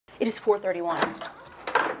It is 4:31.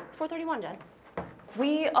 It's 4:31, Jen.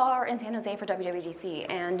 We are in San Jose for WWDC,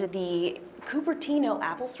 and the Cupertino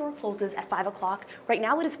Apple store closes at 5 o'clock. Right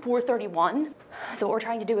now it is 4:31. So what we're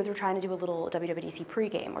trying to do is we're trying to do a little WWDC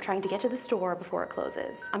pregame. We're trying to get to the store before it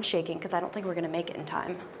closes. I'm shaking because I don't think we're gonna make it in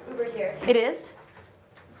time. Uber's here. It is?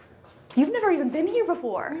 You've never even been here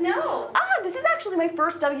before. No. This is actually my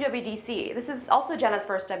first WWDC. This is also Jenna's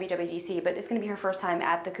first WWDC, but it's gonna be her first time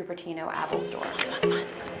at the Cupertino Apple store. Come on.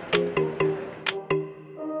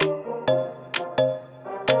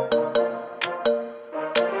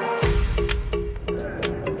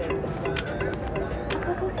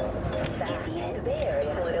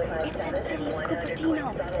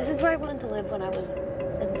 This is where I wanted to live when I was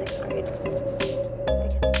in 6th grade.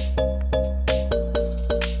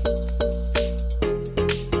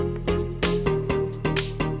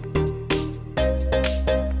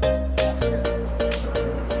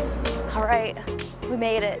 All right, we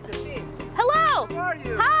made it. Hello! How are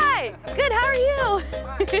you? Hi! Good, how are you?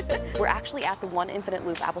 We're actually at the One Infinite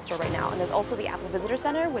Loop Apple store right now, and there's also the Apple Visitor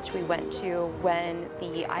Center, which we went to when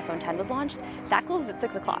the iPhone 10 was launched. That closes at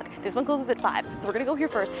 6 o'clock. This one closes at 5, so we're gonna go here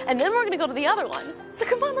first, and then we're gonna go to the other one. So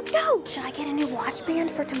come on, let's go! Should I get a new watch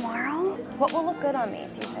band for tomorrow? What will look good on me,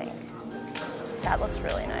 do you think? That looks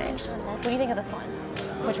really nice. What do you think of this one?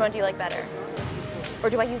 Which one do you like better? Or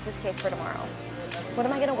do I use this case for tomorrow? What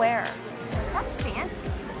am I gonna wear? That's fancy.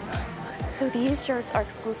 So these shirts are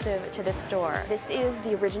exclusive to this store. This is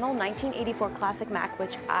the original 1984 Classic Mac,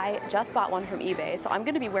 which I just bought one from eBay, so I'm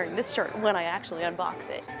gonna be wearing this shirt when I actually unbox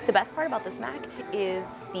it. The best part about this Mac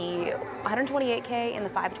is the 128K and the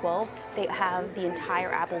 512, they have the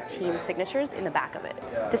entire Apple team signatures in the back of it.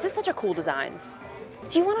 This is such a cool design.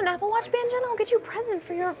 Do you want an Apple Watch band, Jenna? I'll get you a present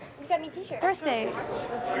for your birthday.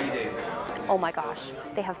 Oh my gosh.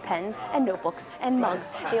 They have pens and notebooks and mugs.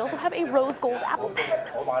 They also have a rose gold Apple pen.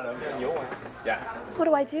 What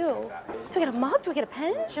do I do? Do I get a mug? Do I get a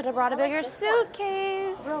pen? Should have brought a bigger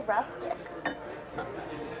suitcase. Real rustic.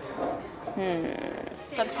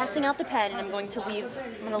 So I'm testing out the pen and I'm going to leave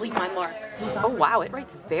my mark. Oh wow, it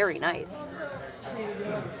writes very nice.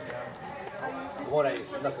 You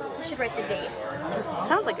should write the date.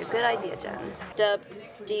 Sounds like a good idea, Jen.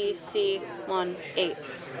 WDC18.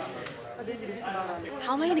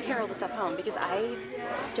 How am I going to carry all this stuff home? Because I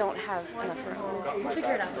don't have enough room. We'll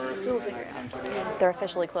figure it out. We'll figure it out. They're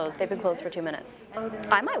officially closed. They've been closed for 2 minutes.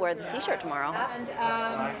 I might wear this t-shirt tomorrow.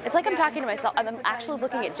 It's like I'm talking to myself. I'm actually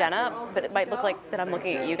looking at Jenna, but it might look like that I'm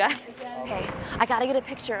looking at you guys. Okay, I gotta get a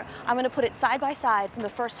picture. I'm gonna put it side by side from the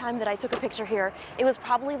first time that I took a picture here. It was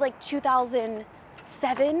probably like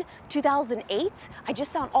 2007, 2008. I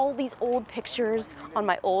just found all these old pictures on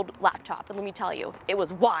my old laptop, and let me tell you, it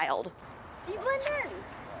was wild. You blend in.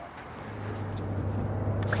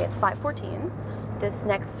 Okay, it's 5:14. This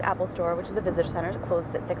next Apple store, which is the Visitor Center,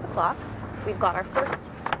 closes at 6 o'clock. We've got our first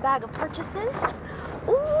bag of purchases.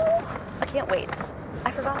 Ooh, I can't wait. I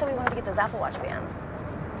forgot that we wanted to get those Apple Watch bands.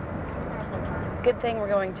 Good thing we're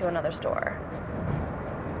going to another store.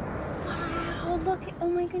 Wow, look, oh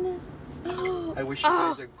my goodness. I wish you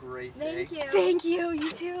guys a great day. Thank you. Thank you,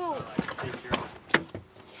 you too. Take care.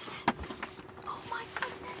 Yes. Oh my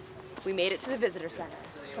goodness. We made it to the Visitor Center.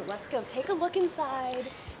 So let's go take a look inside.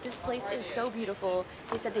 This place is so beautiful.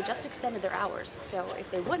 They said they just extended their hours, so if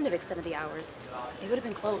they wouldn't have extended the hours, they would have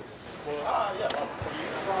been closed.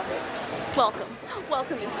 Welcome.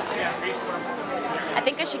 Welcome inside. I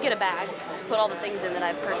think I should get a bag to put all the things in that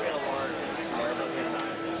I've purchased.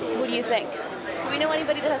 What do you think? Do we know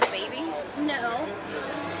anybody that has a baby? No.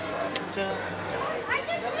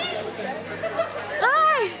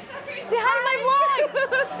 Hi! Say hi to my vlog!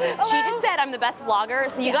 She just said I'm the best vlogger,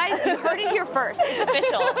 so you guys, you heard it here first. It's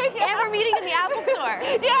official. And we're meeting in the Apple store.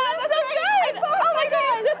 Yeah, that's so good! Oh my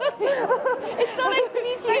god! It's so nice to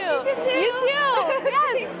meet you. Nice to meet you too. You too.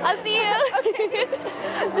 Yes, I'll see you. Okay.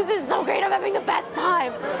 This is so great. I'm having the best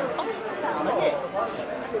time.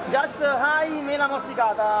 Just hi, mela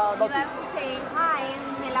morsicata. You have to say hi,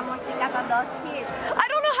 mela morsicata .hit. I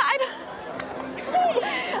don't know how.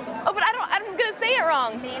 Oh, but I'm gonna say it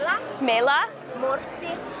wrong. Mela Mela.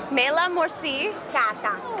 morsi Mela morsi.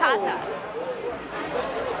 kata. Kata.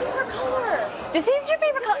 Favorite color. This is your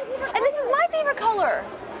favorite color, and this is my favorite color.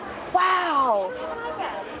 Wow.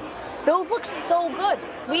 Those look so good.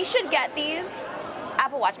 We should get these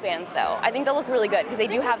Apple Watch bands though. I think they'll look really good because they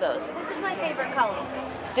do have those. This is my favorite color.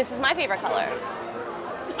 This is my favorite color.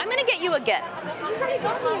 I'm gonna get you a gift. You already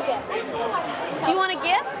got me a gift. Do you want a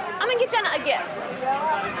gift? I'm gonna get Jenna a gift.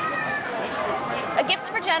 A gift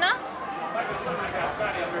for Jenna.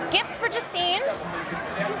 Gift for Justine.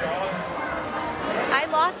 I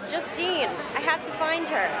lost Justine. I have to find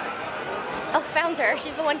her. Oh, found her.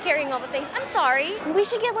 She's the one carrying all the things. I'm sorry. We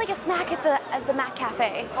should get like a snack at the Mac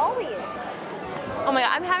Cafe. Always. Oh my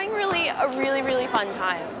god, I'm having a really fun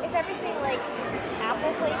time. Is everything like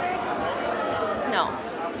apple flavored? No,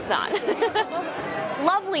 it's not.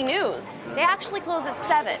 Lovely news. They actually close at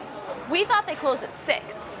 7. We thought they closed at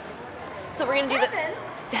 6. So we're gonna do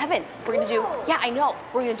 7. We're gonna do, yeah, I know.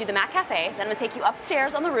 We're gonna do the Mac Cafe, then I'm gonna take you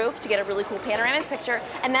upstairs on the roof to get a really cool panoramic picture,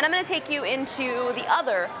 and then I'm gonna take you into the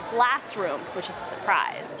other last room, which is a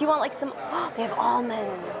surprise. Do you want like some, oh, they have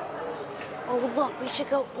almonds. Oh look, we should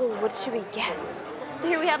go, oh, what should we get? So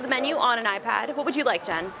here we have the menu on an iPad. What would you like,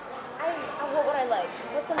 Jen? What would I like?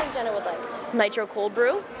 What's something Jenna would like? Nitro cold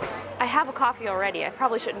brew. I have a coffee already. I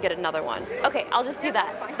probably shouldn't get another one. Okay, I'll just do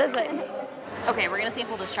that. That's it. Okay, we're gonna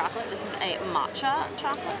sample this chocolate. This is a matcha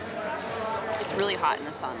chocolate. It's really hot in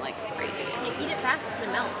the sun, like crazy. You eat it fast and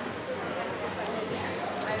it melts.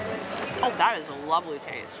 Oh, that is a lovely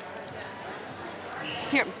taste.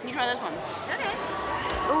 Here, you try this one. Okay.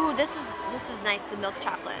 Ooh, this is nice, the milk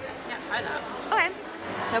chocolate. Yeah, try that. Okay.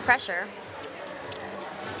 No pressure.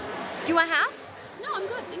 Do you want half? No, I'm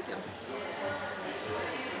good, thank you.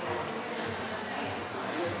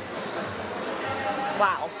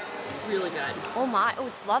 Wow. Really good. Oh my, oh,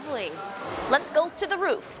 it's lovely. Let's go to the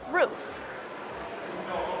roof.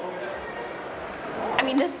 I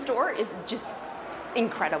mean, this store is just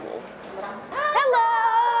incredible.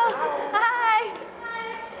 Hello! Hi!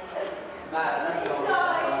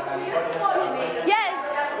 Yes!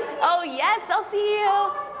 Oh yes, I'll see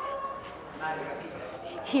you!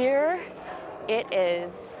 Here it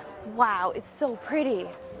is. Wow, it's so pretty.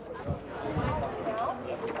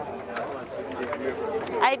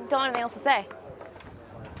 I don't have anything else to say.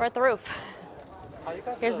 We're at the roof.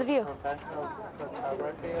 Here's the view.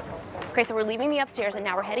 Okay, so we're leaving the upstairs and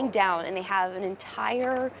now we're heading down, and they have an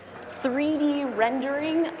entire 3D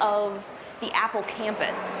rendering of the Apple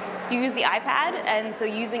campus. You use the iPad, and so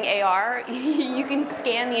using AR, you can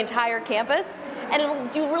scan the entire campus and it'll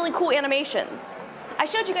do really cool animations. I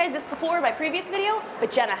showed you guys this before in my previous video,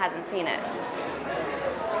 but Jenna hasn't seen it.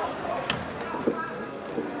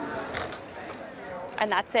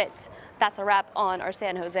 And that's it. That's a wrap on our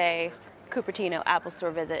San Jose Cupertino Apple Store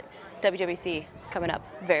visit. WWC coming up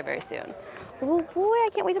very soon. Oh boy, I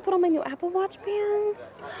can't wait to put on my new Apple Watch band.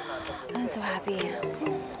 I'm so happy.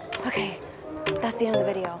 Okay, that's the end of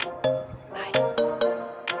the video.